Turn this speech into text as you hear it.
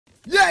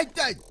Yeah,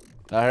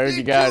 I heard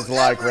you guys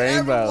like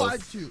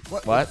rainbows.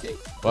 What?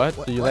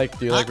 What? Do you like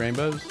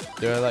rainbows?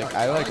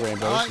 I like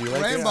rainbows. Do you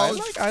like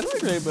rainbows? I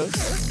like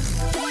rainbows.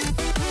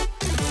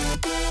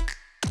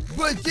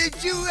 But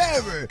did you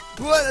ever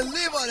want to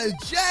live on a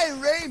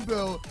giant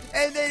rainbow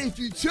and then if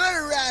you turn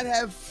around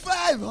have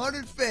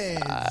 500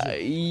 fans?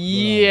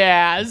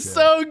 Yeah. Okay.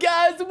 So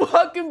guys,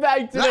 welcome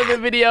back to another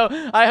video.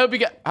 I hope you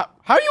got.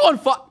 How are you on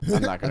fire?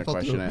 I'm not gonna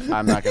question it.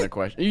 I'm not gonna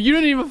question. You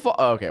didn't even fall.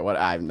 Okay, what?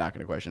 I'm not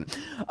gonna question it.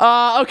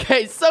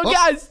 Okay. So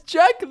guys,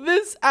 check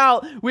this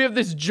out. We have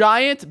this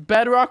giant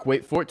bedrock.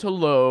 Wait for it to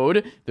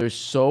load. There's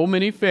so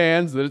many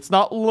fans that it's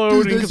not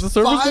loading because the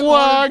server's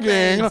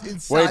lagging.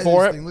 Wait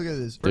for it. Look at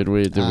this.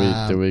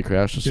 Did we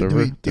crash the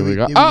server? Did we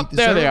go? Oh,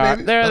 there they are.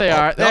 There they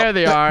are. There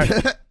they are.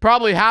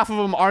 Probably half of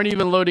them aren't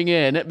even loading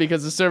in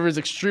because the server is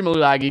extremely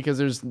laggy because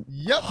there's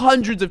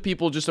hundreds of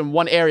people just in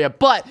one area.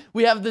 But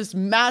we have this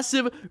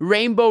massive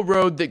rainbow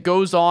road that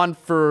goes on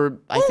for,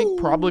 I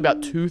think, probably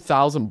about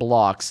 2,000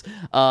 blocks.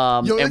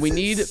 And we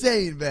need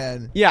insane,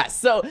 man. Yeah,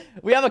 so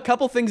we have a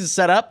couple things to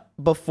set up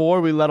before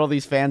we let all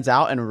these fans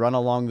out and run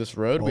along this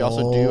road. We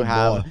also do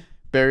have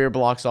barrier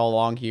blocks all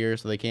along here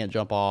so they can't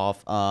jump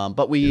off.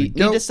 But we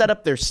need to set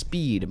up their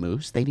speed,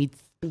 Moose. They need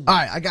speed. All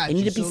right, I got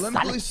you. So let me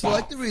really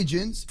select the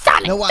regions.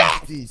 Now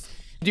watch these.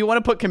 Do you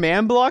want to put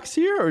command blocks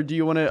here, or do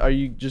you want to? Are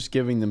you just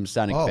giving them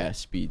Sonic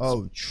fast speeds?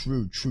 Oh,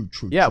 true.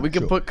 Yeah, we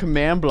can put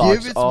command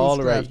blocks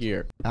all right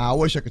here. I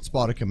wish I could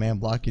spot a command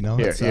block. You know.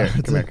 Here,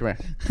 come here.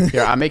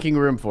 Here, I'm making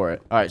room for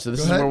it. All right, so this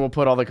is where we'll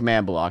put all the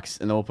command blocks,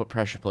 and then we'll put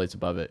pressure plates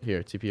above it.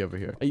 Here, TP over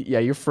here. Yeah,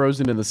 you're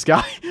frozen in the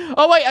sky.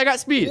 Oh wait, I got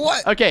speed.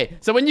 What? Okay,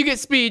 so when you get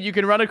speed, you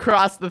can run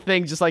across the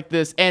thing just like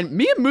this. And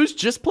me and Moose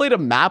just played a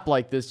map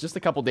like this just a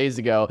couple days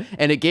ago,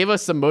 and it gave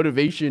us some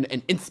motivation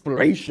and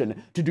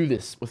inspiration to do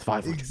this with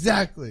 500.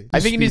 Exactly. I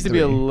think it needs to be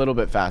a little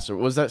bit faster.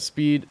 Was that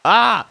speed?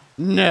 Ah,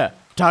 no.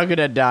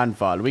 Targeted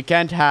downfall. We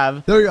can't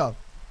have. There we go.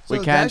 So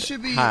we can't that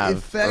should be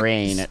have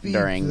rain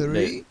during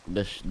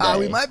this day.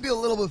 We might be a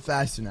little bit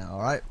faster now.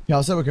 All right. Yeah,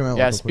 I'll set a command.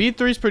 Yeah, speed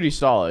 3 is pretty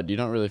solid. You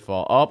don't really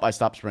fall. Oh, I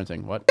stopped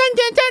sprinting. What?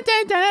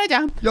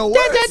 Yo,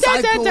 what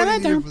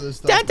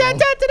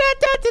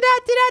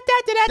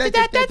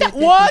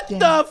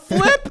the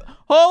flip?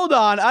 Hold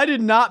on, I did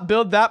not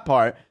build that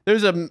part.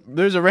 There's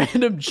a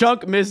random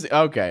chunk missing.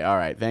 Okay, all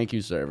right. Thank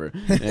you, server.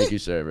 Thank you,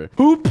 server.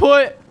 Who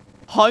put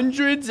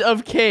hundreds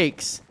of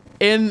cakes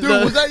in the...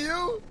 Dude, was that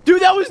you?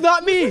 Dude, that was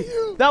not me.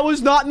 That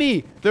was not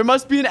me. There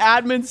must be an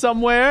admin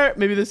somewhere.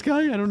 Maybe this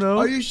guy. I don't know.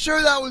 Are you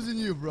sure that wasn't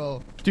you,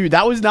 bro? Dude,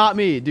 that was not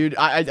me, dude.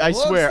 I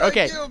swear. Like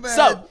okay,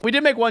 so we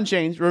did make one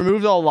change.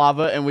 Removed all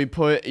lava, and we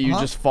put you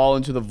just fall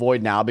into the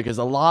void now because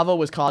the lava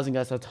was causing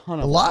us a ton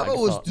of lava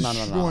was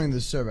destroying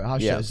the server. How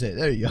should I say it?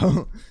 There you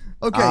go.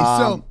 Okay,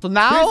 so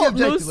now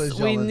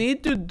we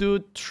need to do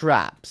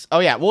traps. Oh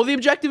yeah, well the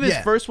objective is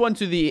first one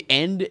to the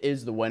end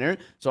is the winner.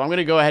 So I'm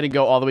gonna go ahead and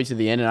go all the way to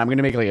the end, and I'm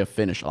gonna make like a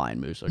finish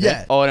line, Moose. Okay?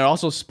 Yeah. Oh, and it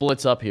also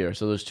splits up here,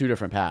 so there's 2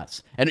 different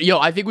paths. And yo,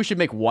 I think we should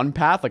make one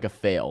path like a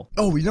fail.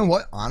 Oh, you know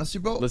what? Honestly,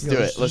 bro, let's do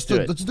it. Let's do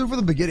it. Let's do it for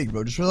the beginning,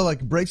 bro. Just for the,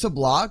 like break some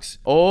blocks.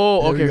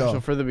 Oh, okay. So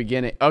for the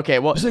beginning. Okay,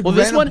 well,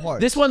 this one,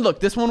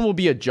 look, this one will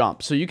be a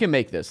jump, so you can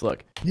make this.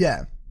 Look.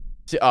 Yeah.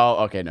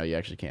 Oh, okay. No, you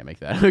actually can't make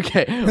that.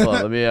 Okay.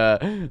 Well, let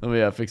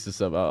me fix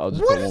this up. I'll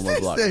just put one more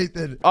block.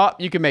 Oh,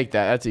 you can make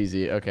that. That's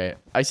easy. Okay.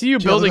 I see you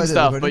building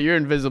stuff, but you're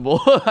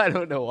invisible. I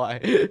don't know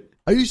why.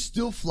 Are you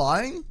still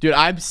flying? Dude,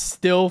 I'm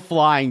still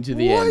flying to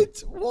the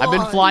end. Why? I've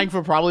been flying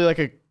for probably like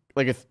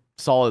a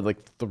solid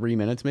 3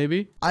 minutes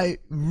maybe. I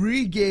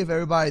re-gave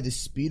everybody the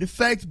speed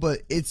effect,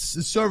 but it's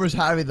the server's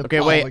having the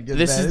problem. Okay, wait.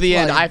 This is the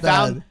end.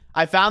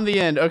 I found the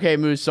end. Okay,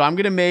 Moose. So I'm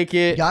gonna make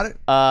it. Got it.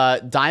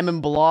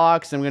 Diamond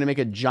blocks. I'm gonna make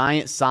a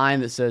giant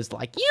sign that says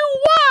like "You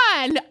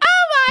won!"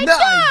 Oh my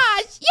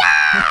gosh!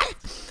 Yeah.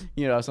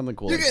 You know, something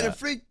cool. You're like getting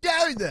freaked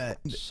out with that.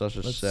 Such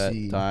a set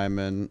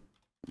diamond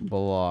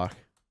block.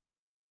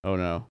 Oh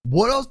no.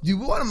 What else? Do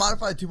we want to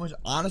modify too much?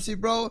 Honestly,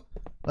 bro,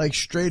 like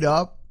straight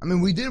up. I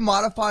mean, we did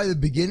modify the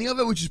beginning of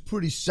it, which is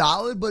pretty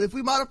solid. But if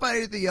we modify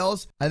anything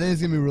else, I think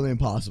it's gonna be really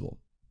impossible.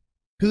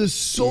 Because there's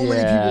so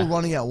many people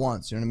running at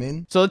once, you know what I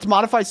mean? So let's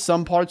modify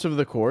some parts of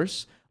the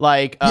course.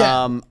 Like,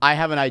 I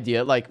have an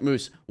idea. Like,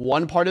 Moose,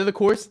 one part of the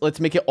course,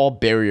 let's make it all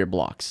barrier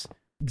blocks.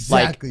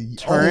 Exactly. Like,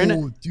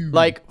 turn,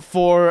 like,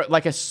 for,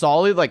 like, a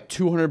solid, like,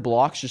 200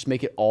 blocks, just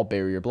make it all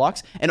barrier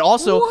blocks. And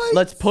also,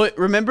 let's put,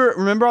 remember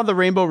on the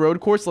Rainbow Road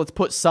course, let's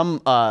put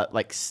some,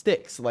 like,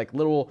 sticks, like,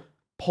 little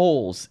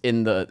poles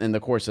in the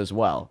course as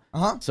well.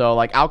 So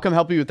like I'll come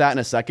help you with that in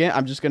a second.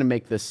 I'm just gonna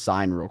make this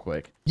sign real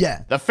quick.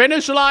 Yeah. The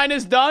finish line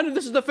is done.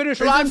 This is the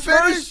finish line.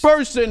 First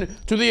person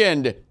to the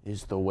end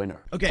is the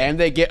winner. Okay. And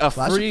they get a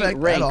free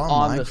rank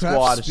on the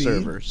squad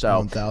server. So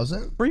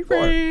 1,000 free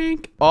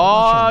rank.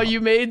 Oh, you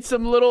made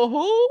some little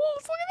holes.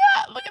 Look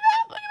at that. Look at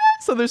that. Look at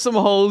that. So there's some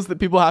holes that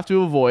people have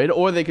to avoid,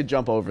 or they could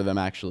jump over them,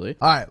 actually.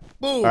 All right.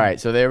 Boom. All right,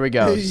 so there we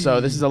go.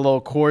 So this is a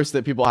little course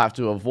that people have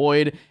to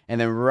avoid.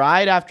 And then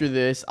right after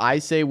this, I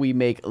say we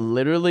make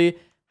literally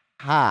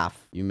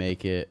half. You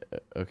make it.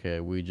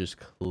 Okay, we just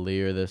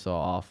clear this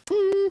off.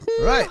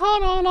 Right.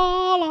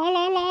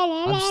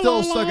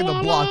 still stuck in the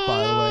block,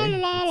 by the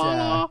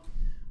way.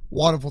 It's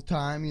wonderful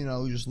time, you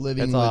know, just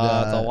living It's with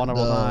a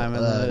wonderful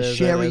time.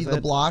 Sherry the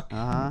block.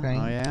 Okay.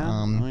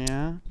 Oh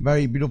yeah.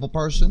 Very beautiful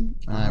person.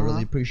 I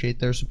really appreciate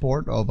their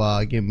support of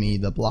giving me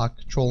the block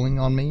trolling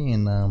on me,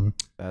 and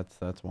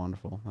that's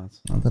wonderful.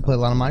 I play a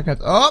lot of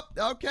Minecraft. Oh,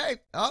 okay.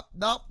 Oh,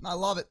 no, I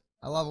love it.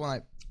 I love it when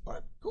I. All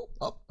right, cool.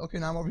 Oh, okay,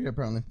 now I'm over here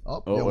apparently.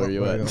 Oh, yeah, where are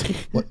you at?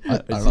 What?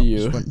 I see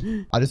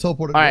you. I just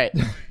teleported. All right,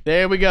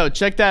 there we go.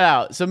 Check that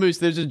out. So Moose,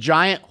 there's a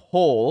giant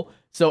hole.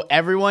 So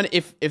everyone,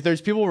 if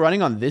there's people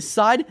running on this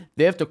side,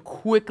 they have to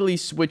quickly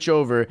switch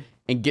over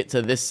and get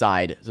to this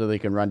side so they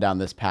can run down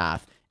this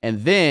path.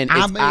 And then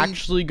it's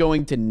actually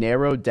going to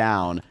narrow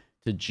down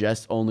to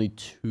just only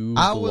 2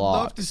 blocks. I would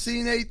love to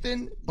see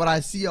Nathan, but I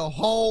see a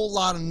whole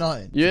lot of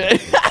nothing. Yeah.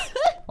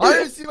 I don't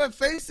even see my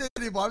face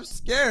anymore. I'm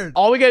scared.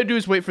 All we gotta do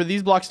is wait for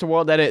these blocks to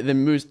world edit.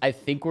 Then Moose, I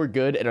think we're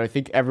good, and I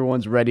think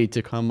everyone's ready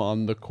to come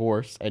on the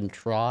course and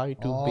try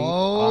to beat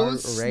our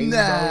rainbow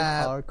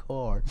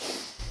parkour.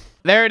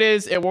 There it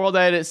is. It world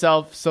edited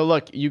itself. So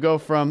look, you go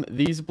from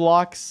these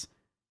blocks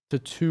to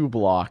 2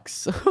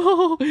 blocks.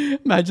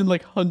 Imagine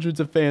like hundreds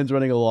of fans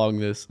running along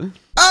this. All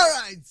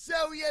right, so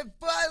we have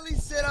finally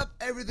set up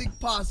everything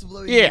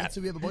possible. Yeah.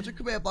 So we have a bunch of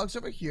command blocks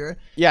over here.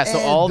 Yeah. So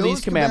all these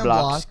command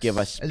blocks give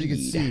us speed. As you can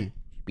see.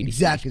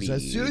 Exactly. So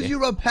as soon as you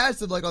run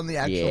past them, like on the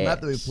actual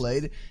map that we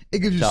played, it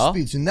gives you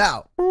speed. So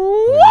now,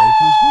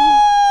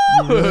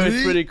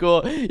 it's pretty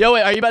cool. Yo,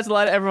 wait, are you about to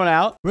let everyone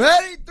out?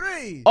 Ready?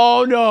 3.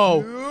 Oh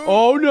no! 2,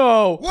 oh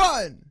no!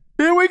 1.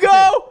 Here we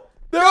go!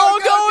 They're all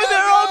going!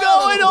 They're all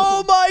going!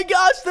 Oh my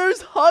gosh!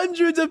 There's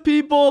hundreds of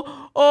people!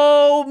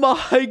 Oh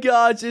my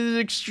gosh! It is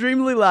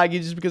extremely laggy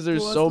just because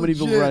there's so many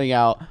people running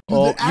out. Dude,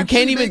 oh, you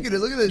can't even.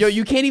 Look at this. Yo,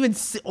 you can't even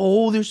see.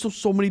 Oh, there's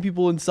so many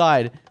people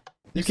inside.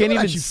 You can't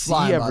even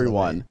see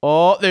everyone.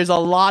 Oh, there's a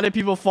lot of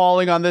people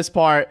falling on this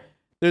part.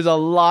 There's a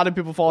lot of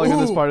people falling on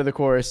this part of the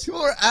course.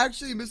 People are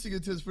actually missing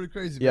it too. It's pretty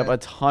crazy. Yep, man. a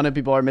ton of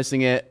people are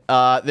missing it.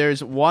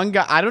 There's one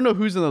guy. I don't know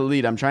who's in the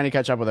lead. I'm trying to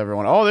catch up with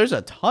everyone. Oh, there's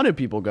a ton of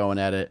people going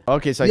at it.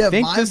 Okay, so I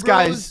think this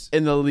guy's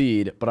in the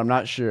lead, but I'm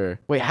not sure.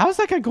 Wait, how is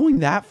that guy going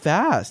that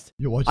fast?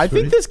 I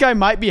think this guy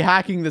might be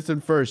hacking this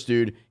in first,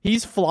 dude.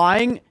 He's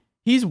flying.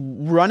 He's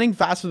running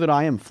faster than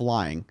I am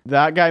flying.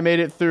 That guy made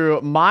it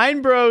through.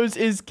 Mine Bros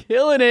is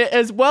killing it,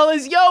 as well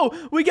as, yo,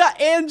 we got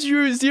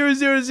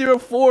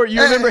Andrew0004.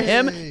 You remember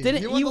him? Didn't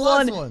he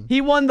won?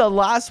 He won the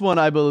last one,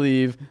 I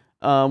believe,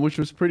 which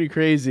was pretty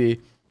crazy.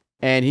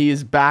 And he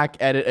is back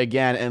at it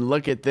again. And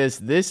look at this.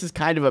 This is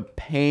kind of a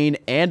pain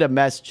and a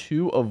mess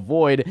to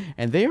avoid.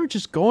 And they are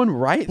just going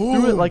right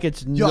through it like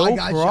it's no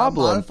problem. I'm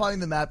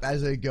modifying the map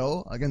as I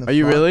go. Again, are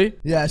you really?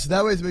 Yeah, so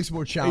that way it makes it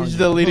more challenging. You're just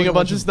deleting a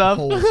bunch of stuff?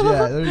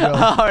 Yeah, there you go.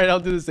 All right,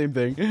 I'll do the same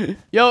thing.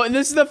 Yo, and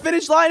this is the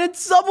finish line, and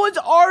someone's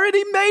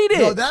already made it.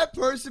 Yo, that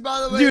person, by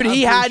the way. Dude,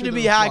 he had to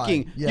be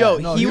hacking. Yeah, yo,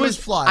 no, he was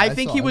flying. I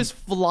think he was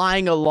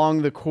flying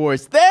along the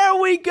course. There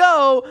we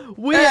go.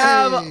 We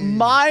have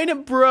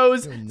Mine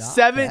Bros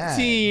 17.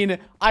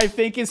 I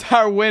think is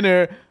our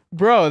winner.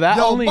 Bro, that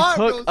only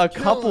took a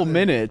couple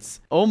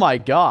minutes. Oh my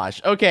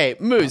gosh. Okay,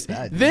 Moose,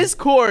 this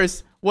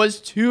course was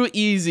too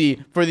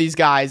easy for these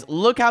guys.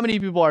 Look how many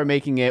people are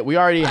making it. We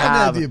already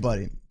have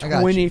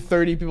 20,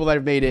 30 people that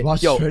have made it.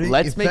 Yo,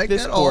 let's make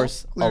this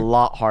course a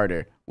lot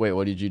harder. Wait,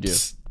 what did you do?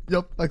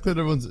 Yep, I cleared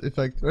everyone's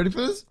effect. Ready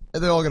for this?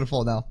 And they're all gonna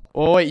fall now.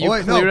 Oh wait, you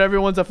cleared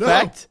everyone's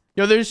effect?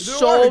 Yo, there's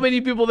so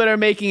many people that are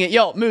making it.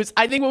 Yo, Moose,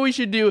 I think what we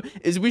should do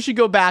is we should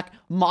go back,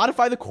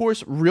 modify the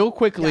course real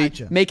quickly,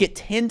 make it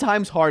 10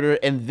 times harder,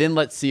 and then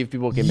let's see if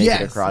people can make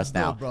it across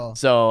now. Bro.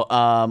 So,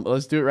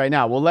 let's do it right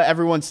now. We'll let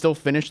everyone still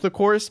finish the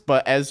course,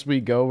 but as we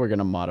go, we're going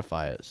to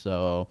modify it.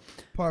 So,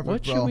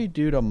 what should we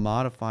do to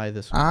modify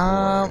this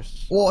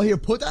course? Well, here,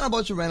 put down a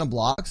bunch of random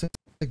blocks.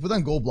 Like, put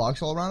down gold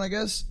blocks all around, I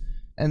guess.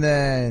 And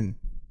then,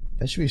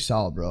 that should be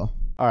solid, bro.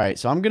 All right,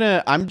 so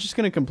I'm just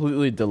gonna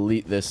completely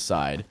delete this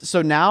side.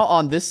 So now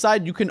on this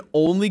side, you can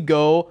only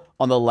go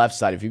on the left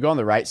side. If you go on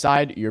the right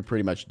side, you're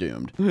pretty much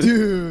doomed.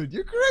 Dude,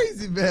 you're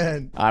crazy,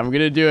 man. I'm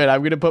gonna do it.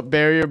 I'm gonna put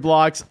barrier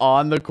blocks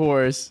on the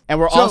course. And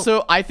we're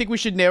also, I think we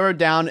should narrow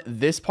down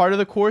this part of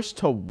the course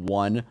to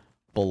 1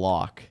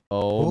 block.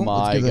 Oh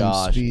my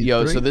gosh.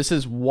 Yo, so this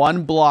is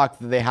 1 block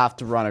that they have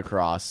to run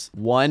across.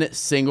 1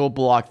 single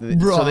block.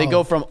 So they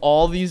go from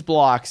all these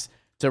blocks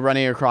to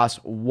running across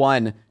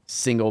 1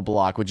 single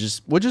block, which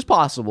is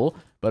possible,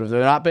 but if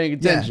they're not paying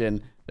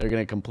attention, they're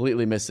gonna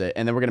completely miss it.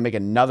 And then we're gonna make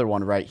another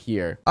one right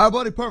here. All right,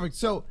 buddy, perfect.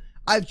 So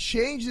I've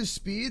changed the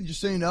speed,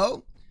 just so you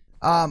know.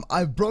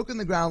 I've broken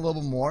the ground a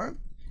little more,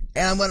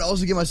 and I'm gonna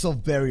also give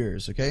myself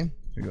barriers. Okay, here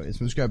we go.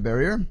 Let's grab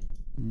barrier.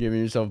 Giving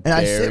yourself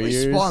barriers. And I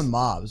say we spawn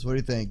mobs. What do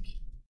you think?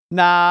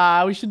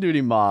 Nah, we shouldn't do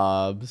any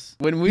mobs.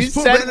 When we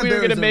said we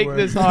were gonna make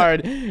this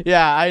hard,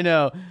 yeah, I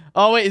know.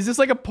 Oh wait, is this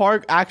like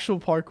a actual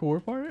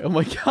parkour part? Oh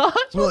my gosh.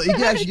 Well, you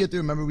can actually get through.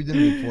 Remember, we did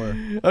it before.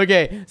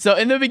 Okay, so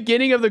in the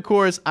beginning of the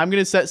course, I'm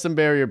gonna set some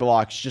barrier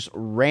blocks, just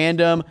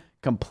random,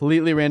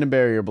 completely random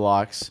barrier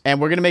blocks, and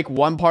we're gonna make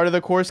one part of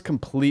the course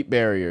complete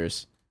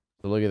barriers.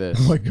 So look at this.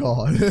 Oh my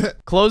god.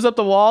 Close up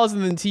the walls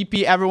and then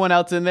TP everyone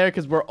else in there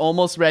because we're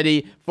almost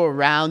ready for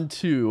round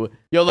 2.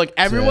 Yo, look,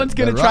 everyone's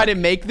gonna try to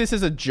make this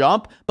as a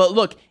jump, but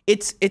look,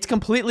 it's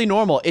completely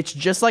normal. It's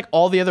just like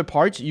all the other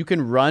parts. You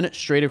can run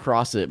straight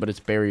across it, but it's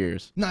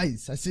barriers.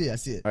 Nice. I see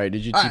it. All right,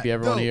 did you TP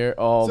everyone here?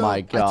 Oh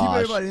my gosh. I TP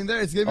everybody in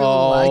there. It's gonna be a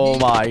little laggy. Oh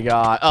my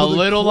god. A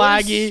little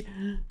laggy.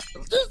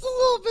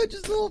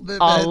 Just a little bit.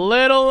 A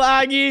little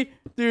laggy.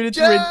 Dude, it's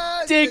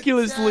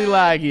ridiculously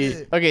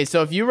laggy. Okay,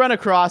 so if you run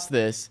across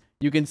this,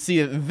 you can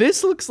see that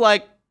this looks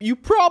like you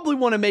probably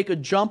want to make a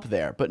jump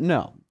there, but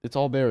no, it's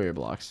all barrier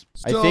blocks.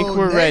 I think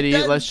we're ready.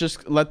 Let's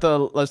just let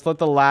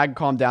the lag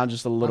calm down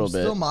just a little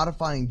bit. Still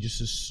modifying just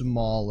a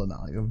small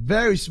amount, like a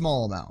very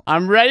small amount.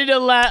 I'm ready to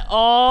let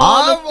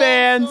all the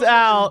fans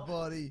out.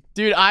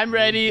 Dude, I'm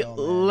ready.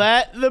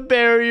 Let the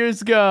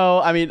barriers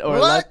go. I mean, or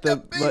let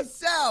them rip.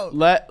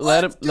 Let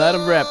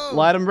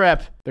them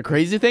rip. The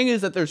crazy thing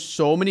is that there's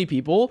so many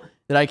people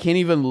that I can't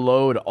even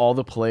load all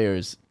the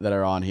players that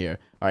are on here.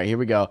 All right, here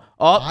we go.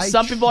 Oh,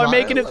 some people are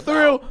making it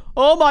through.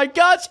 Oh my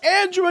gosh,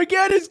 Andrew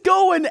again is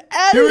going at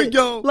it. Here we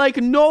go. Like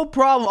no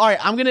problem. All right,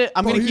 I'm gonna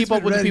keep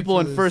up with the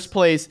people in first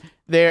place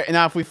there. And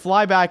now if we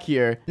fly back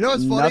here, you know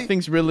what's funny?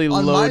 Nothing's really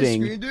loading. On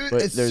my screen, dude,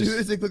 as soon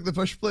as they click the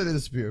push play, they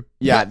disappear.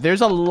 Yeah,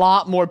 there's a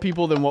lot more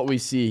people than what we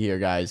see here,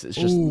 guys. It's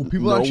just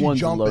people no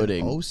one's jumping.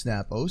 loading. Oh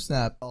snap!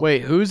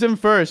 Wait, who's in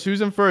first?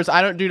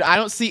 I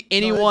don't see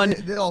anyone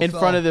in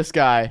front of this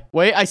guy.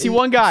 Wait, I see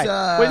one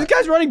guy. Wait, this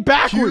guy's running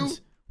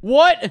backwards.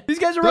 What? These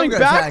guys are running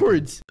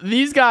backwards.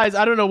 These guys,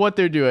 I don't know what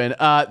they're doing.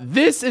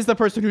 This is the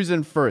person who's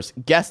in first.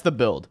 Guess the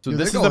build. So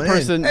this is the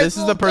person. This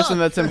is the person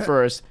that's in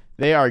first.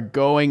 They are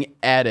going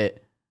at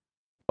it.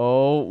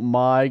 Oh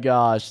my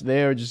gosh,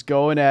 they are just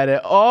going at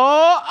it.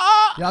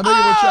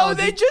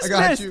 They just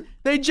missed.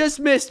 They just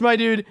missed, my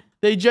dude.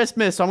 They just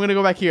missed. So I'm gonna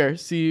go back here.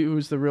 See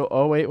who's the real.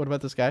 Oh wait, what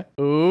about this guy?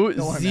 Oh,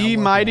 Z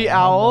Mighty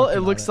Owl. It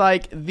looks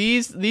like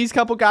these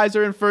couple guys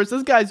are in first.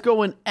 This guy's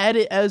going at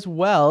it as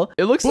well.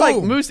 It looks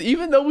like Moose.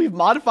 Even though we've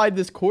modified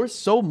this course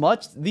so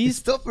much,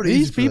 these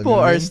people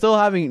are still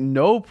having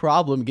no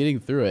problem getting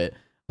through it.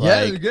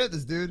 Yeah, you're good at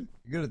this, dude.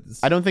 You're good at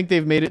this. I don't think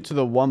they've made it to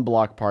the 1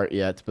 block part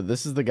yet, but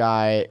this is the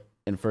guy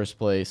in first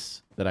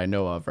place that I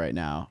know of right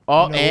now.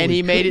 Oh, and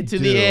he made it to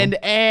the end,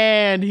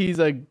 and he's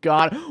a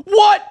god.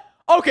 What?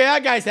 Okay,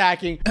 that guy's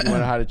hacking. You want to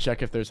know how to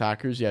check if there's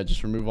hackers? Yeah,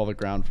 just remove all the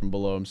ground from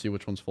below and see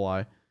which ones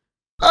fly.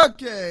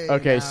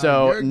 Okay,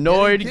 so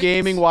Noid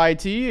Gaming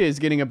YT is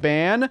getting a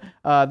ban.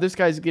 This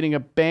guy's getting a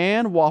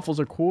ban. Waffles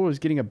Are Cool is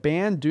getting a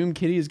ban. Doom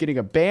Kitty is getting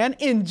a ban.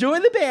 Enjoy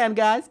the ban,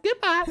 guys.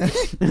 Goodbye.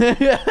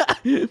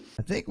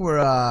 I think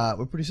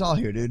we're pretty solid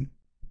here, dude.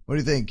 What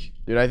do you think?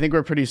 Dude, I think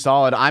we're pretty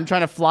solid. I'm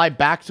trying to fly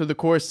back to the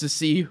course to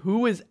see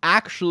who is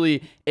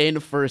actually in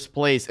first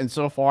place. And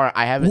so far,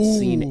 I haven't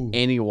seen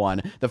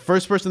anyone. The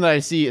first person that I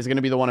see is going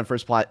to be the one in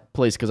first place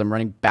because I'm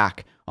running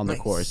back on the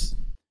course.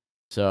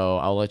 So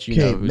I'll let you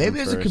know who's maybe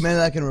there's a command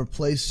that can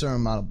replace a certain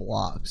amount of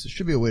blocks. There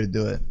should be a way to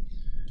do it.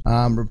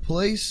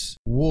 Replace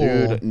wall.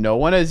 Dude, no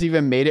one has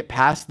even made it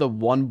past the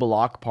 1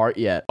 block part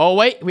yet. Oh,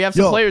 wait. We have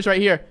some players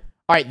right here.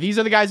 All right. These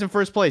are the guys in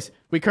first place.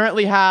 We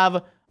currently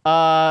have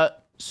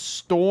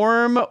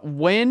Storm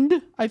Wind,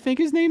 I think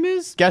his name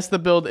is. Guess the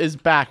build is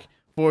back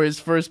for his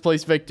first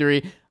place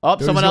victory. Oh,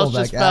 someone else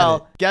just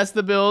fell. Guess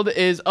the build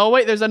is. Oh,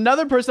 wait, there's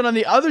another person on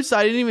the other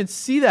side. I didn't even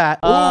see that.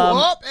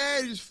 And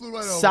he just flew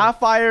right over.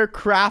 Sapphire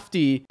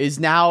Crafty is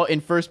now in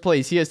first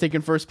place. He has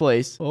taken first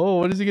place. Oh,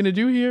 what is he going to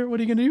do here? What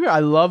are you going to do here? I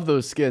love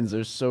those skins.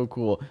 They're so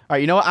cool. All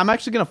right, you know what? I'm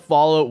actually going to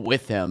follow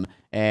with him.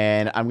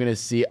 And I'm going to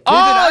see.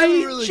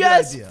 Oh, he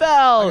just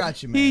fell. I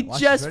got you, man. He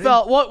just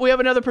fell. What? We have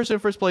another person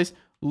in first place.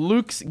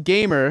 Luke's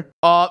Gamer.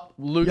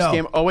 Luke's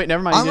Gamer. Oh, wait,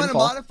 never mind. I'm going to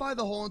modify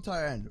the whole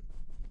entire end.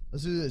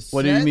 Let's do this.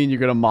 What do you mean you're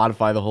going to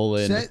modify the whole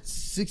end? Set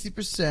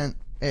 60%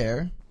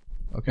 air.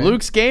 Okay.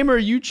 Luke's Gamer,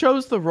 you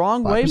chose the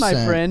wrong way, my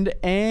friend.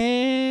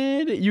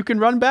 And you can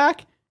run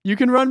back. You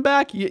can run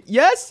back.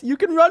 Yes, you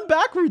can run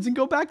backwards and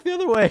go back the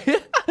other way.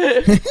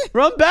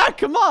 Run back.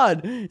 Come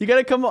on. You got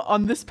to come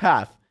on this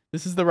path.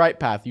 This is the right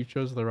path. You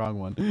chose the wrong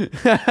one.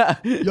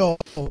 Yo,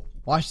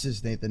 watch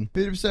this, Nathan.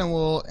 50%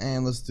 wool,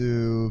 and let's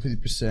do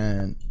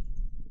 50%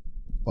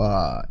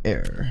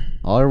 air.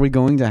 Are we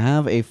going to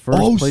have a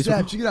first place?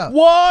 Snap, check it out.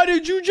 What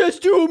did you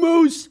just do,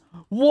 Moose?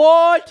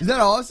 What? Is that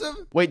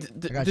awesome? Wait,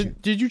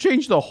 did you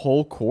change the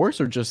whole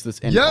course or just this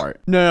end part?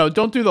 No,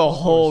 don't do the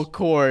whole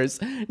course.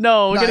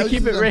 No, we're going to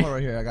keep it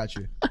right here. I got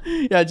you.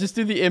 Yeah, just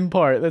do the end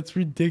part. That's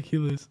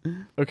ridiculous.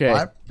 Okay.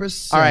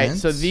 5%. All right,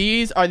 so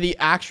these are the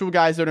actual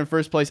guys that are in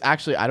first place.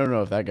 Actually, I don't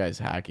know if that guy's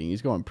hacking.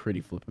 He's going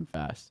pretty flipping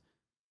fast.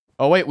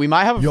 Oh, wait, we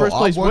might have a first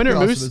place winner,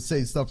 Moose.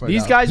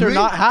 These guys are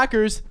not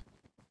hackers.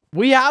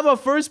 We have a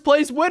first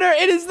place winner.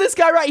 It is this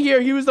guy right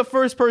here. He was the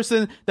first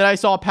person that I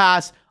saw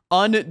pass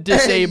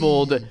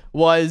undisabled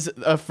was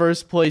a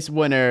first place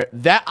winner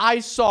that I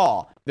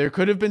saw. There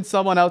could have been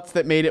someone else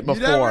that made it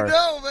before,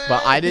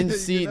 but I didn't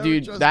see,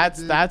 dude.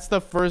 That's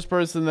the first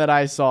person that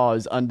I saw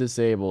is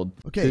undisabled.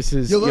 Okay, this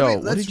is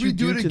let's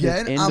redo it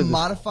again. I'm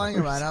modifying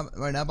it right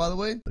now. By the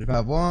way,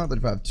 35-1,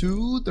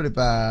 35-2,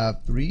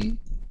 35-3.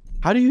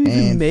 How do you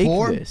even make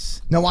 4.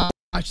 this? No,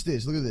 watch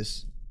this. Look at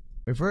this.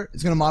 Wait for it.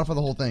 It's gonna modify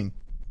the whole thing.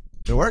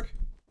 Did it work?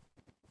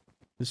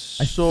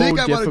 This is so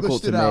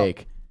difficult to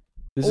make.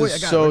 This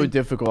is so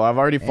difficult. I've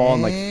already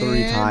fallen like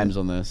 3 times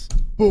on this.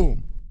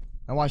 Boom.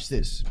 Now watch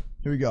this.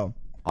 Here we go.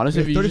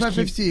 Honestly, if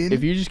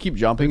you just keep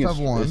jumping,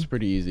 it's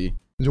pretty easy.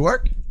 Does it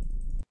work?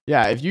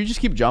 Yeah, if you just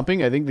keep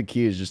jumping, I think the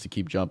key is just to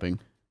keep jumping.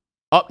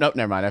 Oh, nope,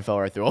 never mind. I fell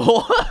right through a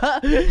hole.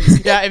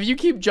 Yeah, if you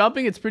keep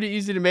jumping, it's pretty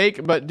easy to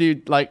make. But,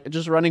 dude, like,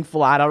 just running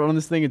flat out on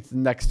this thing, it's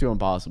next to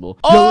impossible.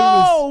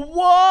 Oh,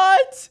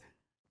 what?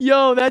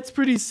 Yo, that's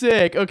pretty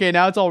sick. Okay,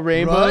 now it's all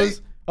rainbows.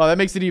 Right? Oh, that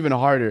makes it even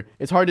harder.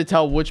 It's hard to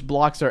tell which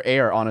blocks are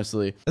air,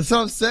 honestly. That's what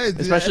I'm saying,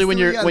 dude. Especially when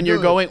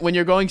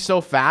you're going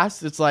so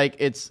fast, it's like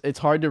it's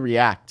hard to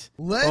react.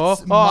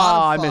 Let's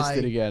modify I missed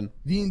it again.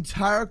 The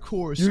entire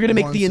course. You're gonna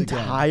make the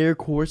entire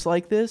course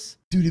like this?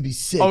 Dude, it'd be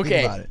sick. Okay,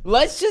 think about it.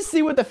 Let's just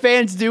see what the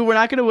fans do. We're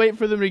not gonna wait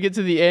for them to get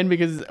to the end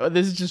because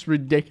this is just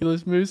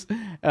ridiculous, Moose.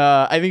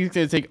 I think it's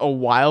gonna take a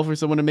while for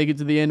someone to make it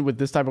to the end with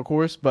this type of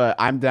course, but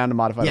I'm down to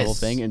modify the whole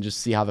thing and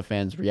just see how the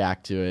fans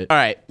react to it. All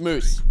right,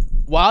 Moose.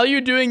 While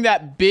you're doing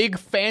that big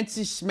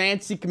fancy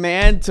schmancy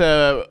command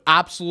to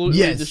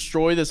absolutely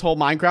destroy this whole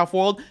Minecraft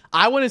world,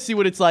 I want to see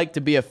what it's like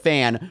to be a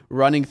fan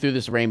running through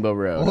this rainbow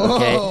road,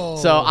 okay?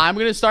 So I'm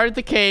going to start at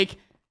the cake,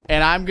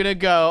 and I'm going to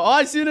go. Oh,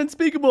 I see an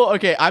unspeakable.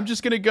 Okay, I'm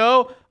just going to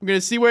go. I'm going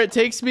to see where it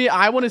takes me.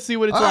 I want to see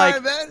what it's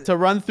like to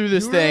run through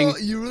this thing.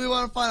 You really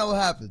want to find out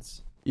what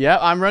happens? Yeah,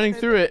 I'm running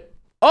through it.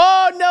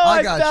 Oh, no,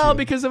 I fell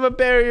because of a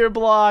barrier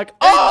block.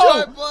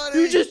 Oh,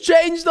 you just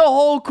changed the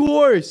whole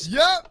course.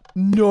 Yep.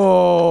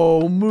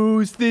 No,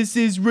 Moose, this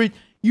is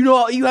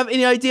you have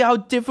any idea how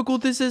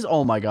difficult this is?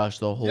 Oh my gosh,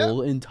 the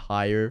whole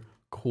entire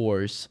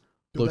course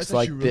looks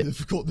like really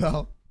difficult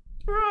now.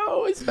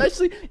 Bro,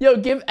 especially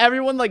give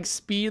everyone like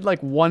speed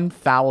like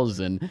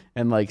 1000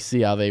 and like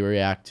see how they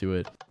react to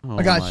it. Oh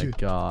I got you.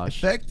 Gosh.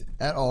 Effect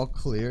at all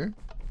clear.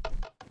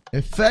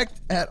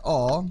 Effect at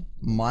all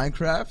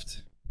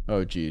Minecraft.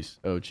 Oh jeez.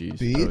 Oh jeez.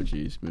 Oh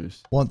jeez,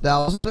 Moose.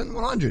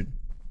 1100.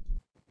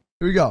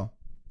 Here we go.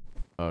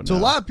 Oh, no. So a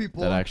lot of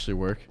people that actually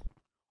work.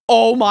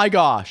 Oh my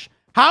gosh.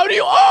 How do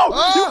you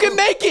you can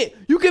make it.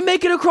 You can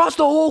make it across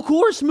the whole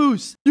course,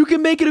 Moose. You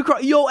can make it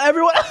across. Yo,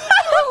 everyone. Yo,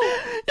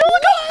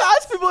 look how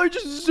fast people are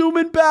just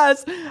zooming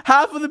past.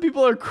 Half of the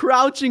people are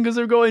crouching because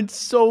they're going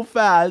so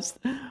fast.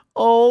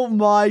 Oh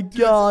my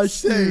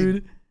gosh,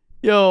 dude.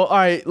 Yo, all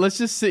right, let's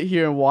just sit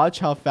here and watch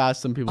how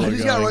fast some people are going. I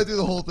just got right through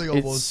the whole thing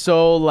almost. It's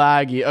so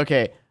laggy.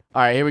 Okay.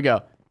 All right, here we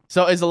go.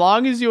 So as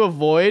long as you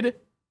avoid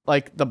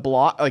like the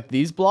block, like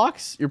these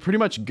blocks, you're pretty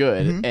much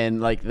good.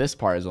 And like this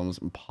part is almost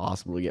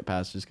impossible to get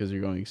past just because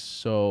you're going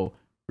so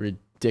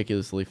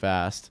ridiculously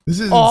fast.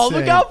 This is insane.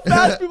 Look how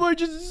fast people are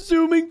just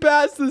zooming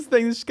past this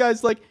thing. This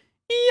guy's like,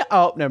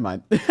 oh, never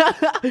mind. Go!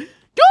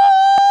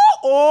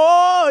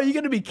 Oh, you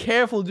gotta be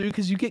careful, dude,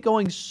 because you get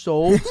going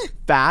so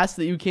fast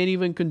that you can't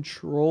even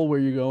control where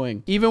you're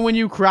going. Even when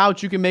you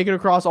crouch, you can make it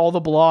across all the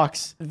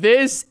blocks.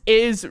 This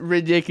is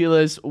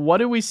ridiculous. What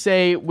do we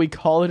say we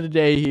call it a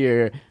day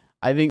here?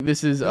 I think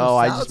this is,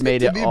 I just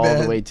made it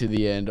all the way to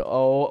the end.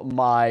 Oh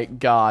my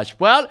gosh.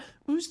 Well,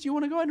 Moose, do you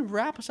want to go ahead and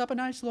wrap us up a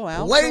nice little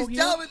outro? Ladies and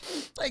gentlemen,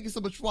 thank you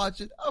so much for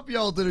watching. I hope you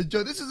all did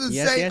enjoy. This is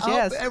insane. I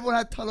hope everyone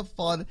had a ton of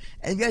fun.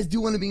 And if you guys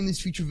do want to be in this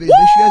future video,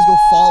 make sure you guys go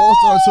follow us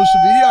on our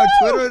social media, our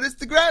Twitter and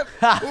Instagram.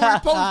 Where we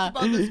post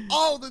about this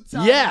all the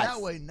time. Yes. And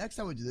that way, next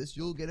time we do this,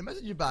 you'll get a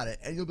message about it.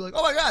 And you'll be like,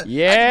 oh my God.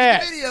 Yeah.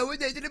 I did the video with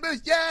Nathan and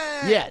Moose.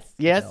 Yeah.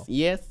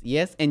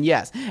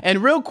 Yes.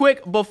 And real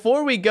quick,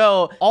 before we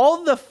go,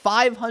 all the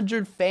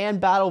 500 fan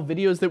battle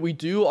videos that we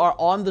do are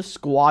on the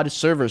squad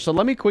server. So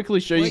let me quickly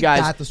show you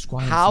guys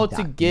how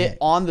to get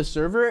on the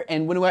server,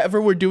 and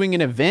whenever we're doing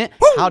an event,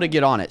 how to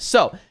get on it.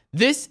 So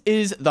this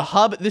is the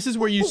hub. This is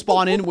where you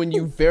spawn in when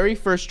you very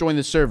first join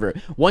the server.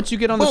 Once you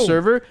get on the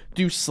server,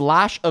 do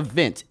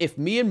 /event. If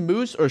me and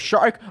Moose or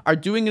Shark are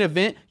doing an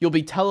event, you'll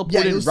be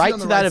teleported right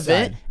to that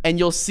event, and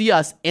you'll see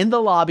us in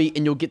the lobby,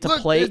 and you'll get to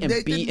play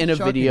and be in a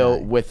video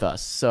with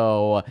us.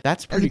 So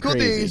that's pretty crazy.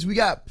 And the cool thing is we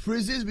got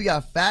prisons, we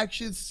got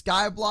factions,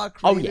 Skyblock,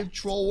 creative,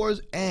 Troll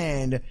Wars,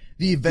 and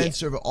the event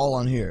server all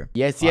on here.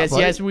 Yes,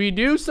 we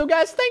do. So,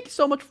 guys, thank you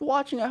so much for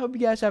watching. I hope you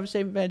guys have a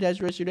safe and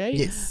fantastic rest of your day.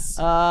 Yes.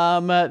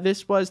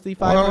 This was the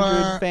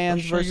 500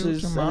 fans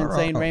versus an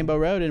insane Rainbow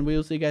Road, and we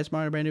will see you guys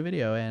tomorrow in a brand new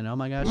video. And oh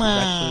my gosh, it's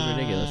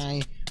absolutely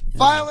ridiculous.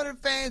 500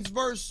 fans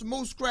versus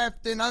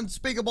Moosecraft and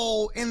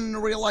Unspeakable in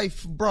real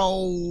life,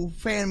 bro.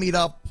 Fan meet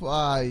up.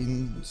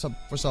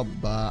 For some.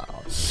 Have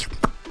a safe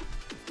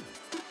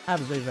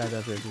and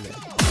fantastic rest of your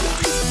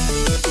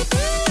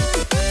day.